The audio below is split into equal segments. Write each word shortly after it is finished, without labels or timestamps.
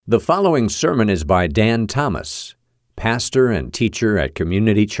The following sermon is by Dan Thomas, pastor and teacher at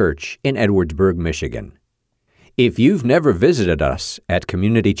Community Church in Edwardsburg, Michigan. If you've never visited us at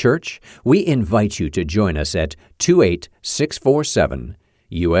Community Church, we invite you to join us at 28647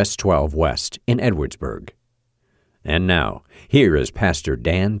 US 12 West in Edwardsburg. And now, here is Pastor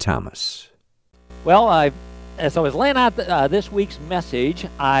Dan Thomas. Well, as I was laying out this week's message,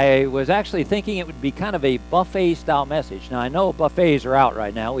 I was actually thinking it would be kind of a buffet-style message. Now, I know buffets are out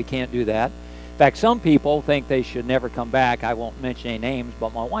right now. We can't do that. In fact, some people think they should never come back. I won't mention any names,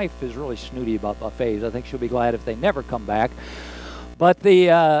 but my wife is really snooty about buffets. I think she'll be glad if they never come back. But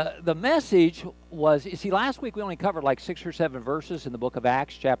the message was, you see, last week we only covered like 6 or 7 verses in the book of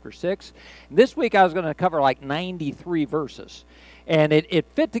Acts, chapter 6. And this week I was going to cover like 93 verses. And it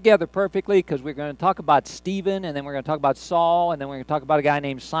fit together perfectly because we're going to talk about Stephen, and then we're going to talk about Saul, and then we're going to talk about a guy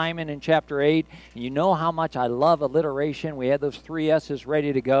named Simon in chapter 8. And you know how much I love alliteration. We had those 3 S's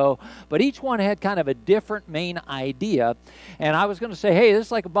ready to go. But each one had kind of a different main idea. And I was going to say, hey, this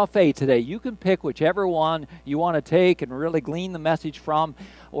is like a buffet today. You can pick whichever one you want to take and really glean the message from.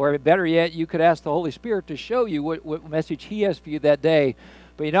 Or better yet, you could ask the Holy Spirit to show you what message He has for you that day.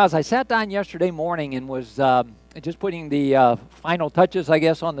 But you know, as I sat down yesterday morning and was just putting the final touches, I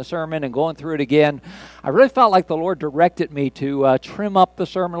guess, on the sermon and going through it again, I really felt like the Lord directed me to trim up the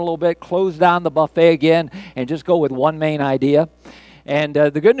sermon a little bit, close down the buffet again, and just go with one main idea. And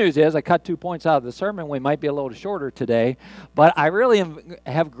the good news is I cut 2 points out of the sermon. We might be a little shorter today, but I really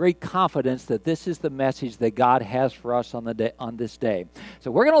have great confidence that this is the message that God has for us on this day. So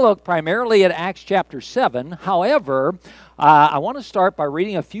we're going to look primarily at Acts chapter 7. However, I want to start by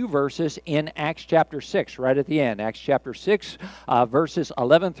reading a few verses in Acts chapter 6, right at the end. Acts chapter 6, verses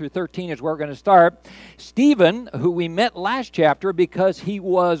 11 through 13 is where we're going to start. Stephen, who we met last chapter because he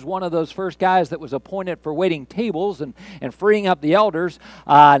was one of those first guys that was appointed for waiting tables and freeing up the elders,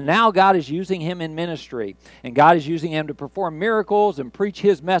 now God is using him in ministry. And God is using him to perform miracles and preach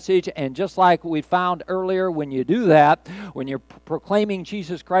His message. And just like we found earlier, when you do that, when you're proclaiming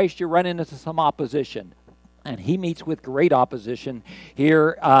Jesus Christ, you run into some opposition. And he meets with great opposition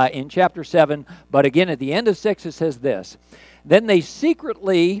here in chapter 7. But again, at the end of 6, it says this: Then they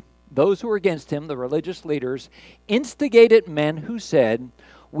secretly, those who were against him, the religious leaders, instigated men who said,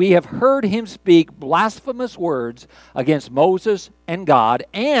 We have heard him speak blasphemous words against Moses and God.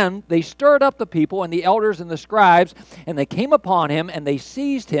 And they stirred up the people and the elders and the scribes, and they came upon him, and they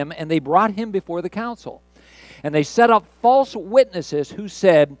seized him, and they brought him before the council. And they set up false witnesses who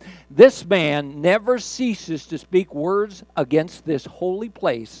said, This man never ceases to speak words against this holy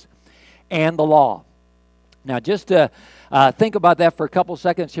place and the law. Now, just to think about that for a couple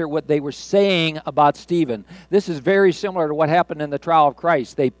seconds here, what they were saying about Stephen. This is very similar to what happened in the trial of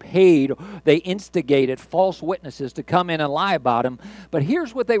Christ. They instigated false witnesses to come in and lie about him. But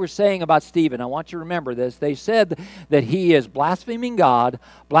here's what they were saying about Stephen. I want you to remember this. They said that he is blaspheming God,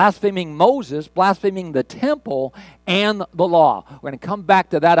 blaspheming Moses, blaspheming the temple, and the law. We're going to come back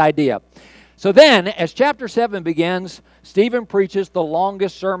to that idea. So then, as chapter 7 begins, Stephen preaches the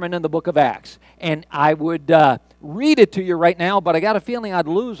longest sermon in the book of Acts. And I would read it to you right now, but I got a feeling I'd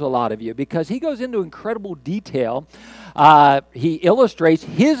lose a lot of you because he goes into incredible detail. He illustrates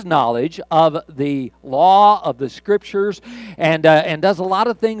his knowledge of the law, of the scriptures, and does a lot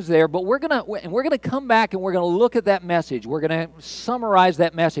of things there. But we're gonna come back and we're gonna look at that message. We're gonna summarize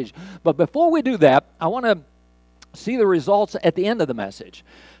that message. But before we do that, I want to see the results at the end of the message.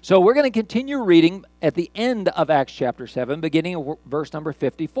 So we're going to continue reading at the end of Acts chapter 7, beginning of verse number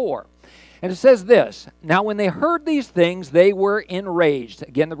 54. And it says this: Now when they heard these things, they were enraged.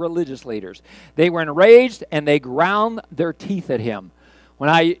 Again, the religious leaders. They were enraged, and they ground their teeth at him. When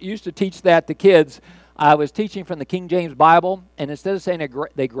I used to teach that to kids, I was teaching from the King James Bible, and instead of saying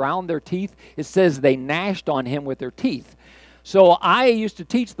they ground their teeth, it says they gnashed on him with their teeth. So I used to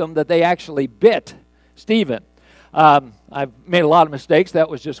teach them that they actually bit Stephen. I've made a lot of mistakes. That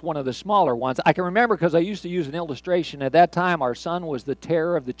was just one of the smaller ones. I can remember because I used to use an illustration. At that time, our son was the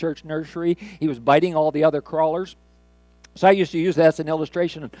terror of the church nursery. He was biting all the other crawlers. So I used to use that as an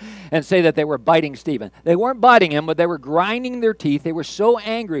illustration and say that they were biting Stephen. They weren't biting him, but they were grinding their teeth. They were so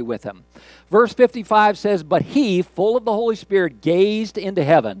angry with him. Verse 55 says, But he, full of the Holy Spirit, gazed into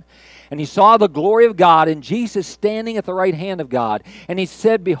heaven. And he saw the glory of God and Jesus standing at the right hand of God. And he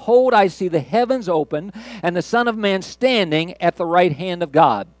said, Behold, I see the heavens open and the Son of Man standing at the right hand of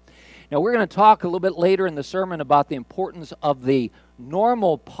God. Now, we're going to talk a little bit later in the sermon about the importance of the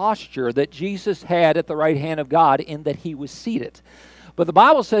normal posture that Jesus had at the right hand of God in that he was seated. But the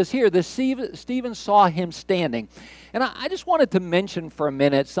Bible says here that Stephen saw him standing. And I just wanted to mention for a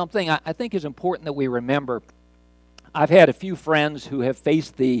minute something I think is important that we remember. I've had a few friends who have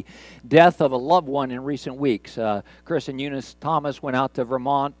faced the death of a loved one in recent weeks. Chris and Eunice Thomas went out to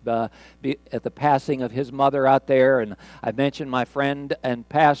Vermont at the passing of his mother out there, and I mentioned my friend and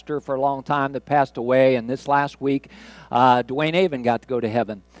pastor for a long time that passed away, and this last week, Dwayne Avon got to go to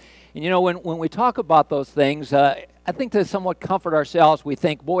heaven. And you know, when we talk about those things, I think to somewhat comfort ourselves, we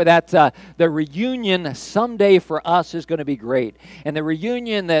think, boy, that's the reunion someday for us is going to be great. And the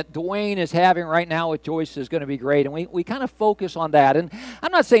reunion that Dwayne is having right now with Joyce is going to be great. And we kind of focus on that. And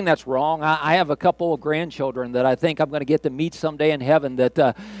I'm not saying that's wrong. I have a couple of grandchildren that I think I'm going to get to meet someday in heaven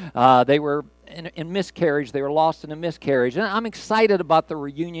that they were in miscarriage. They were lost in a miscarriage. And I'm excited about the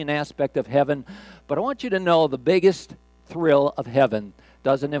reunion aspect of heaven. But I want you to know the biggest thrill of heaven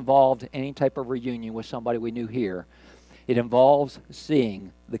doesn't involve any type of reunion with somebody we knew here. It involves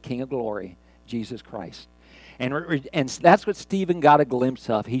seeing the King of Glory, Jesus Christ. And that's what Stephen got a glimpse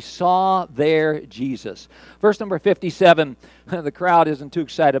of. He saw there Jesus. Verse number 57, the crowd isn't too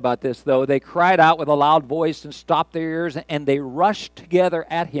excited about this, though. They cried out with a loud voice and stopped their ears, and they rushed together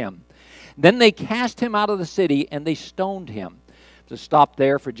at him. Then they cast him out of the city, and they stoned him. To stop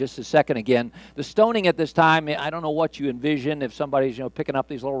there for just a second again. The stoning at this time, I don't know what you envision if somebody's picking up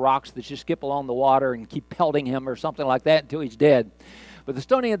these little rocks that just skip along the water and keep pelting him or something like that until he's dead. But the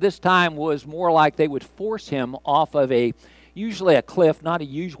stoning at this time was more like they would force him off of usually a cliff, not a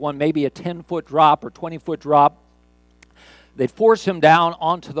huge one, maybe a 10-foot drop or 20-foot drop. They'd force him down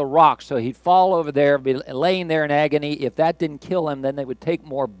onto the rocks, so he'd fall over there, be laying there in agony. If that didn't kill him, then they would take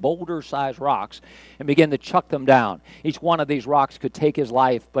more boulder-sized rocks and begin to chuck them down. Each one of these rocks could take his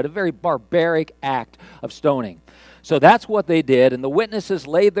life, but a very barbaric act of stoning. So that's what they did, and the witnesses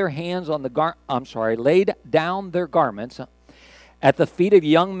laid down their garments at the feet of a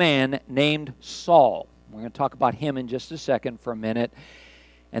young man named Saul. We're going to talk about him in just a second for a minute.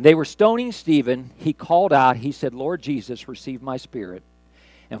 And they were stoning Stephen. He called out, he said, "Lord Jesus, receive my spirit."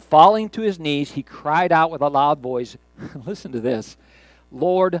 And falling to his knees, he cried out with a loud voice, listen to this,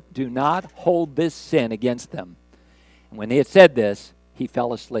 "Lord, do not hold this sin against them." And when he had said this, he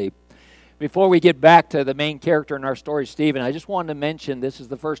fell asleep. Before we get back to the main character in our story, Stephen, I just wanted to mention this is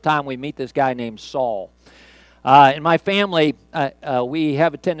the first time we meet this guy named Saul. In my family, we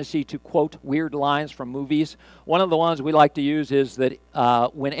have a tendency to quote weird lines from movies. One of the ones we like to use is that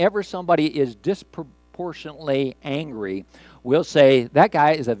whenever somebody is disproportionately angry, we'll say, "That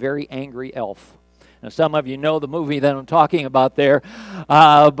guy is a very angry elf." Now, some of you know the movie that I'm talking about there.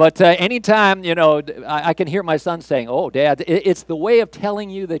 But anytime, I can hear my son saying, "Oh, Dad," it's the way of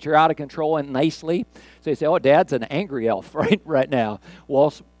telling you that you're out of control and nicely. So you say, "Oh, Dad's an angry elf right now."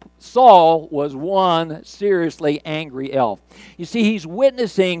 Well, Saul was one seriously angry elf. You see, he's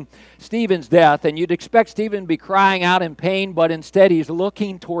witnessing Stephen's death, and you'd expect Stephen to be crying out in pain, but instead he's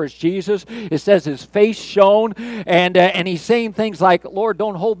looking towards Jesus. It says his face shone, and he's saying things like, "Lord,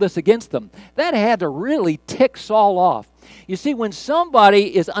 don't hold this against them." That had to really tick Saul off. You see, when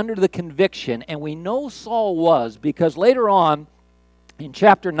somebody is under the conviction, and we know Saul was, because later on, in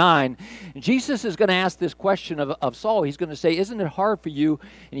chapter 9, Jesus is going to ask this question of Saul. He's going to say, "Isn't it hard for you?"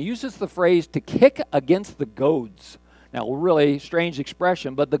 And he uses the phrase, "to kick against the goads." Now, a really strange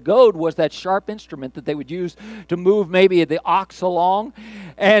expression, but the goad was that sharp instrument that they would use to move maybe the ox along.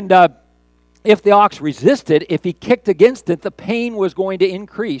 And if the ox resisted, if he kicked against it, the pain was going to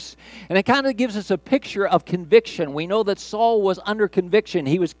increase. And it kind of gives us a picture of conviction. We know that Saul was under conviction.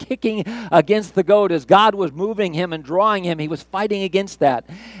 He was kicking against the goad as God was moving him and drawing him. He was fighting against that.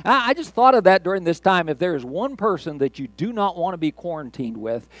 I just thought of that during this time. If there is one person that you do not want to be quarantined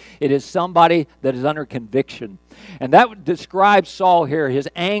with, it is somebody that is under conviction. And that describes Saul here. His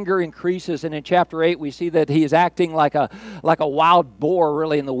anger increases, and in chapter 8 we see that he is acting like a wild boar,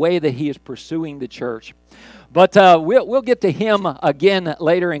 really, in the way that he is pursuing the church. But we'll get to him again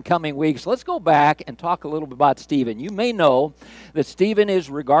later in coming weeks. Let's go back and talk a little bit about Stephen. You may know that Stephen is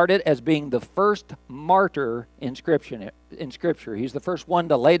regarded as being the first martyr in Scripture. He's the first one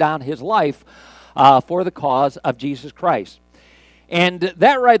to lay down his life for the cause of Jesus Christ. And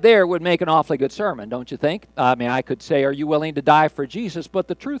that right there would make an awfully good sermon, don't you think? I mean, I could say, "Are you willing to die for Jesus?" But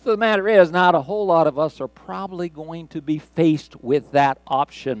the truth of the matter is, not a whole lot of us are probably going to be faced with that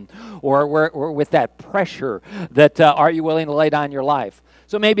option or with that pressure that, are you willing to lay down your life?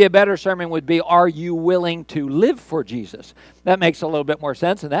 So maybe a better sermon would be, "Are you willing to live for Jesus?" That makes a little bit more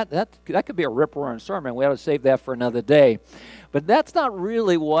sense, and that could be a rip-roaring sermon. We ought to save that for another day. But that's not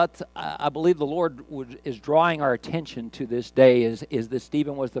really what I believe the Lord is drawing our attention to this day, is that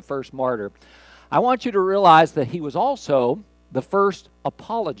Stephen was the first martyr. I want you to realize that he was also the first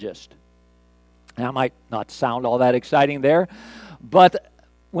apologist. Now, it might not sound all that exciting there, but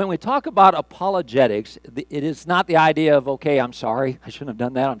when we talk about apologetics, it is not the idea of, okay, I'm sorry, I shouldn't have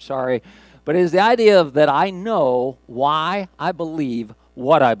done that, I'm sorry. But it is the idea of that I know why I believe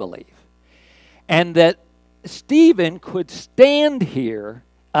what I believe. And that Stephen could stand here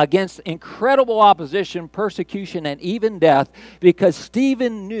against incredible opposition, persecution, and even death because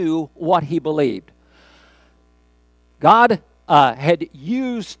Stephen knew what he believed. God had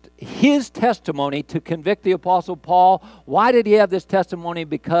used his testimony to convict the Apostle Paul. Why did he have this testimony?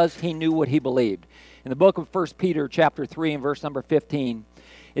 Because he knew what he believed. In the book of 1 Peter chapter 3 and verse number 15,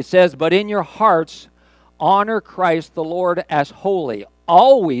 it says, "But in your hearts honor Christ the Lord as holy,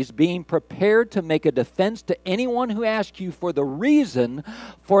 always being prepared to make a defense to anyone who asks you for the reason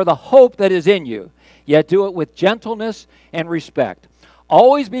for the hope that is in you. Yet do it with gentleness and respect.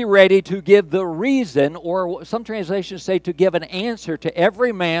 Always be ready to give the reason," or some translations say to give an answer to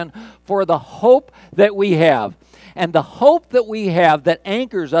every man for the hope that we have. And the hope that we have that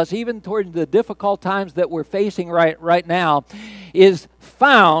anchors us even towards the difficult times that we're facing right now is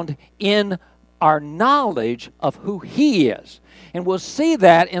found in our knowledge of who He is. And we'll see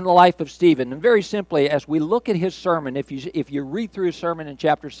that in the life of Stephen. And very simply, as we look at his sermon, if you read through his sermon in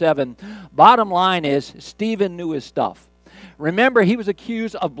chapter 7, bottom line is Stephen knew his stuff. Remember, he was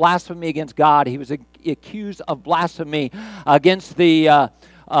accused of blasphemy against God. He was accused of blasphemy against the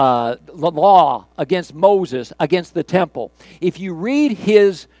law, against Moses, against the temple. If you read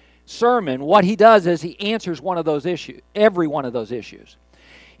his sermon, what he does is he answers one of those issues, every one of those issues.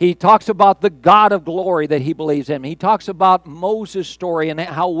 He talks about the God of glory that he believes in. He talks about Moses' story and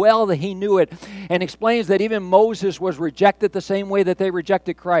how well that he knew it, and explains that even Moses was rejected the same way that they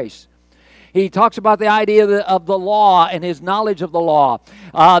rejected Christ. He talks about the idea of the law and his knowledge of the law.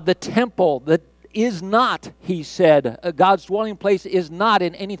 The temple that is not, he said, God's dwelling place is not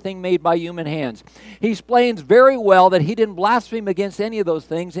in anything made by human hands. He explains very well that he didn't blaspheme against any of those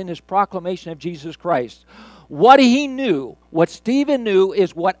things in his proclamation of Jesus Christ. What he knew, what Stephen knew,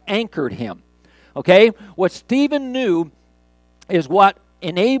 is what anchored him. Okay? What Stephen knew is what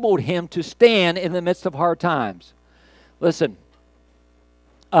enabled him to stand in the midst of hard times. Listen,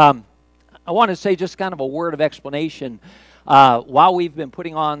 I want to say just kind of a word of explanation. While we've been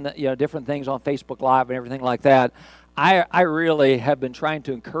putting on different things on Facebook Live and everything like that, I really have been trying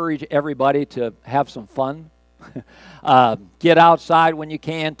to encourage everybody to have some fun. Get outside when you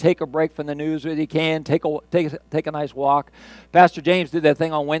can. Take a break from the news when you can. Take a nice walk. Pastor James did that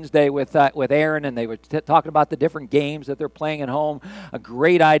thing on Wednesday with Aaron, and they were talking about the different games that they're playing at home.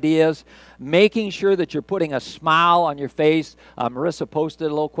 Great ideas. Making sure that you're putting a smile on your face. Marissa posted a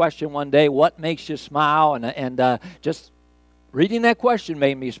little question one day: "What makes you smile?" And just reading that question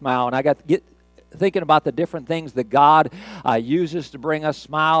made me smile, and I got to get thinking about the different things that God uses to bring us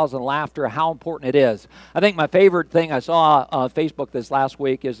smiles and laughter, how important it is. I think my favorite thing I saw on Facebook this last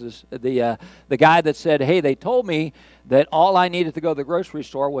week is the guy that said, "Hey, they told me that all I needed to go to the grocery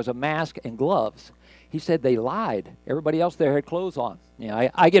store was a mask and gloves." He said they lied. Everybody else there had clothes on.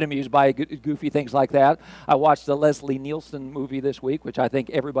 I get amused by goofy things like that. I watched the Leslie Nielsen movie this week, which I think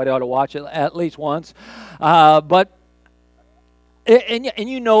everybody ought to watch at least once. And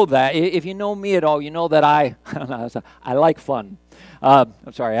you know that. If you know me at all, you know that I like fun. I'm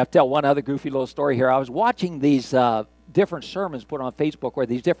sorry, I have to tell one other goofy little story here. I was watching these different sermons put on Facebook, or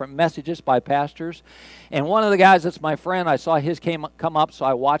these different messages by pastors. And one of the guys that's my friend, I saw his come up, so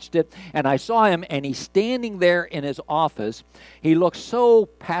I watched it. And I saw him, and he's standing there in his office. He looks so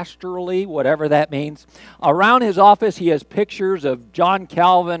pastorally, whatever that means. Around his office, he has pictures of John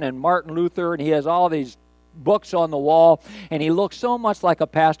Calvin and Martin Luther, and he has all these books on the wall, and he looks so much like a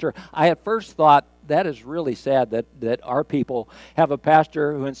pastor. I at first thought, that is really sad that our people have a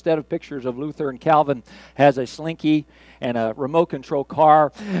pastor who, instead of pictures of Luther and Calvin, has a slinky and a remote control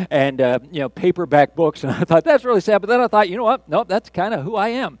car and paperback books. And I thought, that's really sad. But then I thought, you know what? Nope, that's kind of who I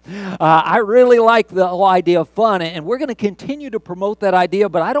am. I really like the whole idea of fun, and we're going to continue to promote that idea,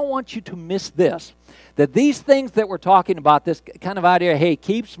 but I don't want you to miss this. That these things that we're talking about, this kind of idea, hey,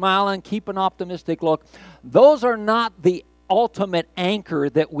 keep smiling, keep an optimistic look, those are not the ultimate anchor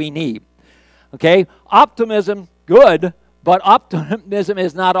that we need. Okay? Optimism, good, but optimism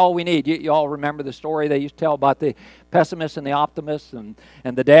is not all we need. You all remember the story they used to tell about the pessimist and the optimist, and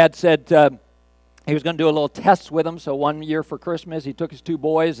the dad said he was going to do a little test with them. So one year for Christmas, he took his two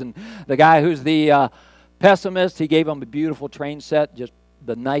boys, and the guy who's the pessimist, he gave them a beautiful train set, just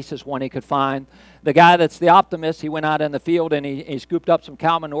the nicest one he could find. The guy that's the optimist, he went out in the field and he scooped up some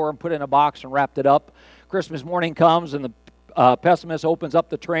cow manure and put it in a box and wrapped it up. Christmas morning comes and the pessimist opens up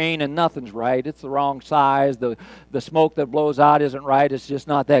the train and nothing's right. It's the wrong size. The smoke that blows out isn't right. It's just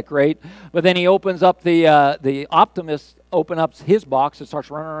not that great. But then he opens up the optimist open up his box and starts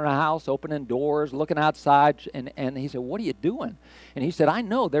running around the house, opening doors, looking outside. And he said, "What are you doing?" And he said, "I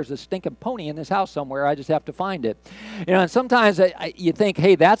know there's a stinking pony in this house somewhere. I just have to find it." And sometimes you think,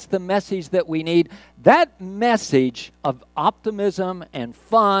 hey, that's the message that we need. That message of optimism and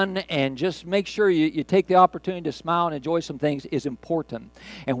fun and just make sure you take the opportunity to smile and enjoy some things is important.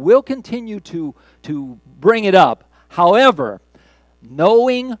 And we'll continue to bring it up. However,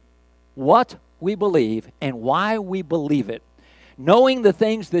 knowing what we believe and why we believe it, knowing the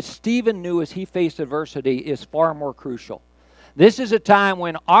things that Stephen knew as he faced adversity is far more crucial. This is a time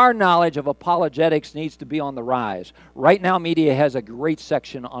when our knowledge of apologetics needs to be on the rise. Right Now Media has a great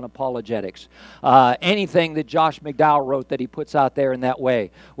section on apologetics. Anything that Josh McDowell wrote that he puts out there in that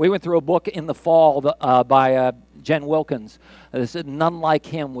way. We went through a book in the fall by Jen Wilkins. They said None Like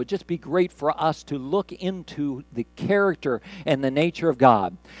Him would just be great for us to look into the character and the nature of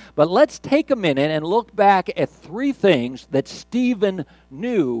God. But let's take a minute and look back at three things that Stephen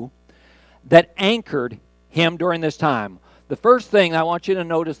knew that anchored him during this time. The first thing I want you to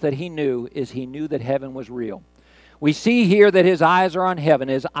notice that he knew is he knew that heaven was real. We see here that his eyes are on heaven.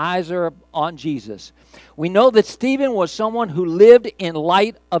 His eyes are on Jesus. We know that Stephen was someone who lived in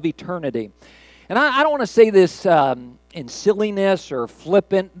light of eternity. And I don't want to say this in silliness or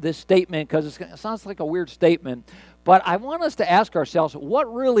flippant, this statement, because it sounds like a weird statement. But I want us to ask ourselves,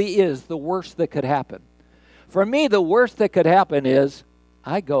 what really is the worst that could happen? For me, the worst that could happen is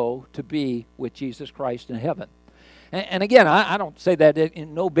I go to be with Jesus Christ in heaven. And again, I don't say that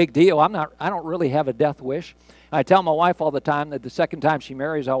in no big deal. I don't really have a death wish. I tell my wife all the time that the second time she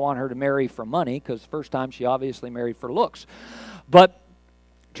marries, I want her to marry for money, because the first time she obviously married for looks. But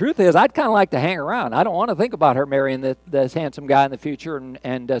truth is, I'd kind of like to hang around. I don't want to think about her marrying this handsome guy in the future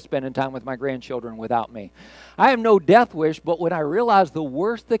and spending time with my grandchildren without me. I have no death wish, but when I realize the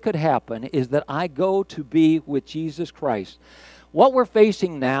worst that could happen is that I go to be with Jesus Christ. What we're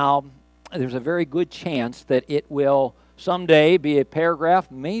facing now, there's a very good chance that it will someday be a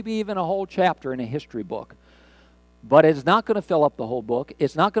paragraph, maybe even a whole chapter in a history book. But it's not going to fill up the whole book.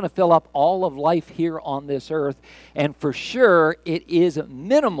 It's not going to fill up all of life here on this earth. And for sure, it is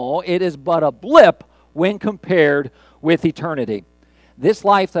minimal. It is but a blip when compared with eternity. This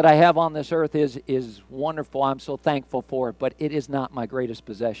life that I have on this earth is wonderful. I'm so thankful for it, but it is not my greatest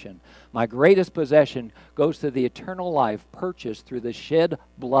possession. My greatest possession goes to the eternal life purchased through the shed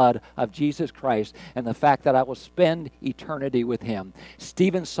blood of Jesus Christ and the fact that I will spend eternity with Him.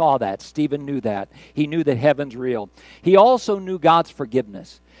 Stephen saw that. Stephen knew that. He knew that heaven's real. He also knew God's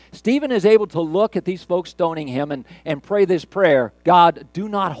forgiveness. Stephen is able to look at these folks stoning him and pray this prayer, God, do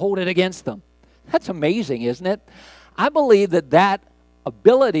not hold it against them. That's amazing, isn't it? I believe that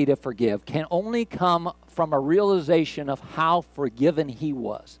ability to forgive can only come from a realization of how forgiven he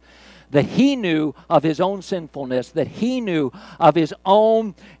was. That he knew of his own sinfulness, that he knew of his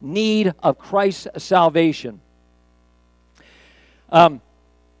own need of Christ's salvation. Our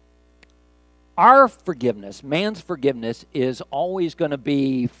forgiveness, man's forgiveness, is always going to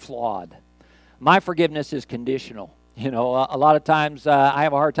be flawed. My forgiveness is conditional. You know, a lot of times I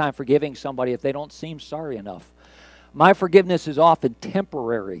have a hard time forgiving somebody if they don't seem sorry enough. My forgiveness is often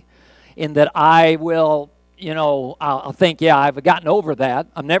temporary in that I will, I'll think, yeah, I've gotten over that.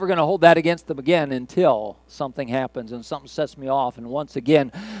 I'm never going to hold that against them again until something happens and something sets me off. And once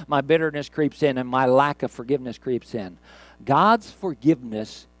again, my bitterness creeps in and my lack of forgiveness creeps in. God's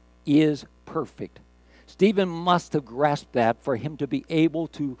forgiveness is perfect. Stephen must have grasped that for him to be able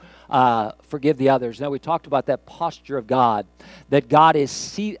to forgive the others. Now, we talked about that posture of God, that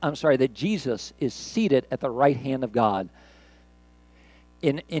that Jesus is seated at the right hand of God.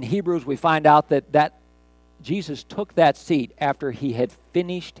 In Hebrews, we find out that Jesus took that seat after he had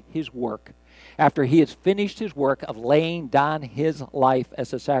finished his work. After he has finished his work of laying down his life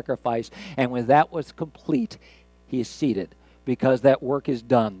as a sacrifice, and when that was complete, he is seated. Because that work is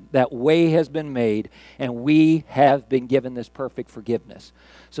done. That way has been made, and we have been given this perfect forgiveness.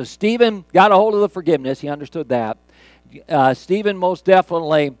 So Stephen got a hold of the forgiveness. He understood that. Stephen most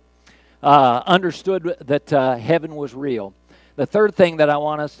definitely understood that heaven was real. The third thing that I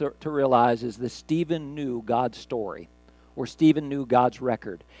want us to realize is that Stephen knew God's story, or Stephen knew God's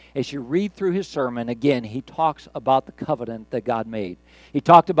record. As you read through his sermon, again, he talks about the covenant that God made. He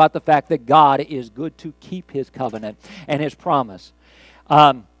talked about the fact that God is good to keep his covenant and his promise.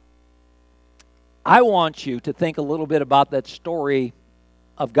 I want you to think a little bit about that story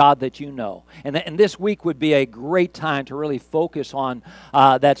of God that you know. And this week would be a great time to really focus on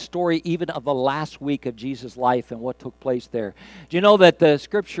that story even of the last week of Jesus' life and what took place there. Do you know that the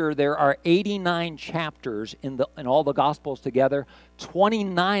Scripture, there are 89 chapters in all the Gospels together,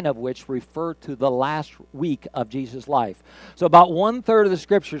 29 of which refer to the last week of Jesus' life. So about 1/3 of the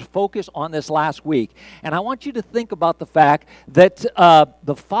Scriptures focus on this last week. And I want you to think about the fact that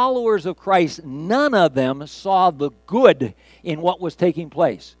the followers of Christ, none of them saw the good in what was taking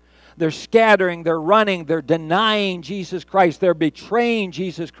place. They're scattering, they're running, they're denying Jesus Christ, they're betraying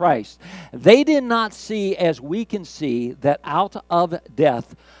Jesus Christ. They did not see, as we can see, that out of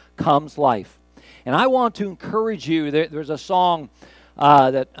death comes life. And I want to encourage you, there's a song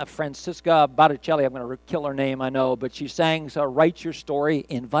that Francisca Botticelli, I'm going to kill her name, I know, but she sang, Write Your Story,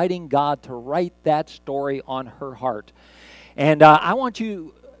 inviting God to write that story on her heart. And I want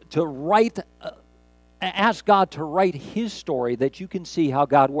you to ask God to write His story that you can see how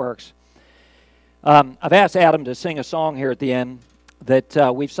God works. I've asked Adam to sing a song here at the end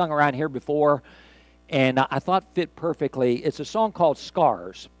that we've sung around here before, and I thought fit perfectly. It's a song called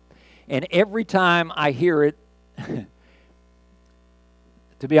Scars. And every time I hear it,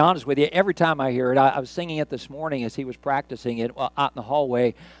 to be honest with you, every time I hear it, I was singing it this morning as he was practicing it out in the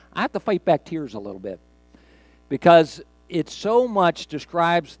hallway. I have to fight back tears a little bit because it so much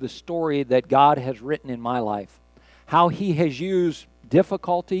describes the story that God has written in my life, how He has used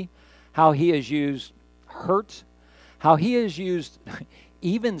difficulty, how He has used hurt, how He has used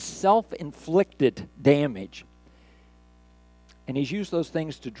even self-inflicted damage. And He's used those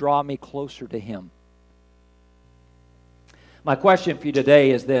things to draw me closer to Him. My question for you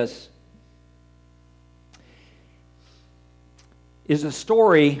today is this. Is the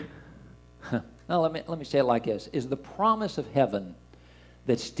story, well, let me say it like this. Is the promise of heaven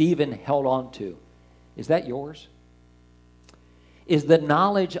that Stephen held on to, is that yours? Is the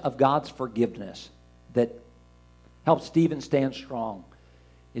knowledge of God's forgiveness that helped Stephen stand strong,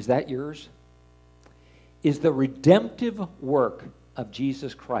 is that yours? Is the redemptive work of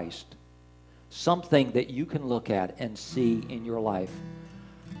Jesus Christ something that you can look at and see in your life?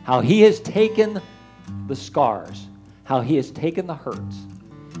 How He has taken the scars, how He has taken the hurts,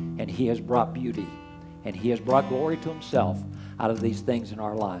 and He has brought beauty, and He has brought glory to Himself out of these things in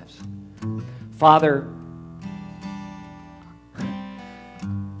our lives. Father,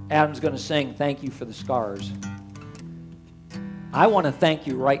 Adam's going to sing, Thank You for the Scars. I want to thank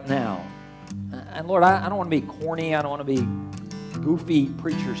You right now. And Lord, I don't want to be corny, I don't want to be goofy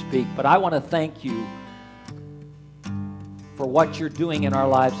preacher speak, but I want to thank You for what You're doing in our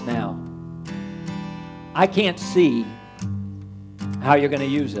lives now. I can't see how You're going to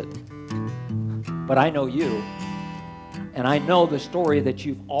use it, but I know You, and I know the story that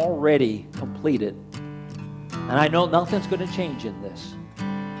You've already completed, and I know nothing's going to change in this.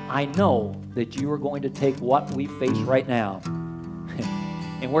 I know that You are going to take what we face right now,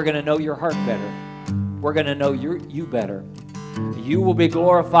 and we're going to know Your heart better. We're going to know You better. You will be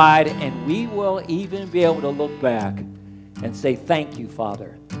glorified, and we will even be able to look back and say, thank You,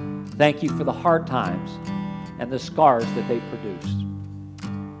 Father. Thank You for the hard times and the scars that they produced.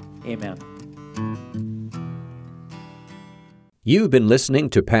 Amen. You've been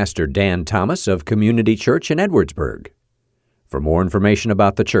listening to Pastor Dan Thomas of Community Church in Edwardsburg. For more information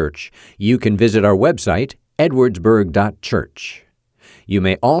about the church, you can visit our website, edwardsburg.church. You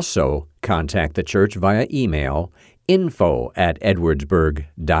may also contact the church via email,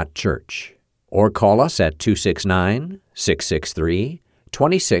 info@edwardsburg.church, or call us at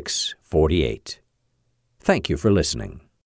 269-663-2648. Thank you for listening.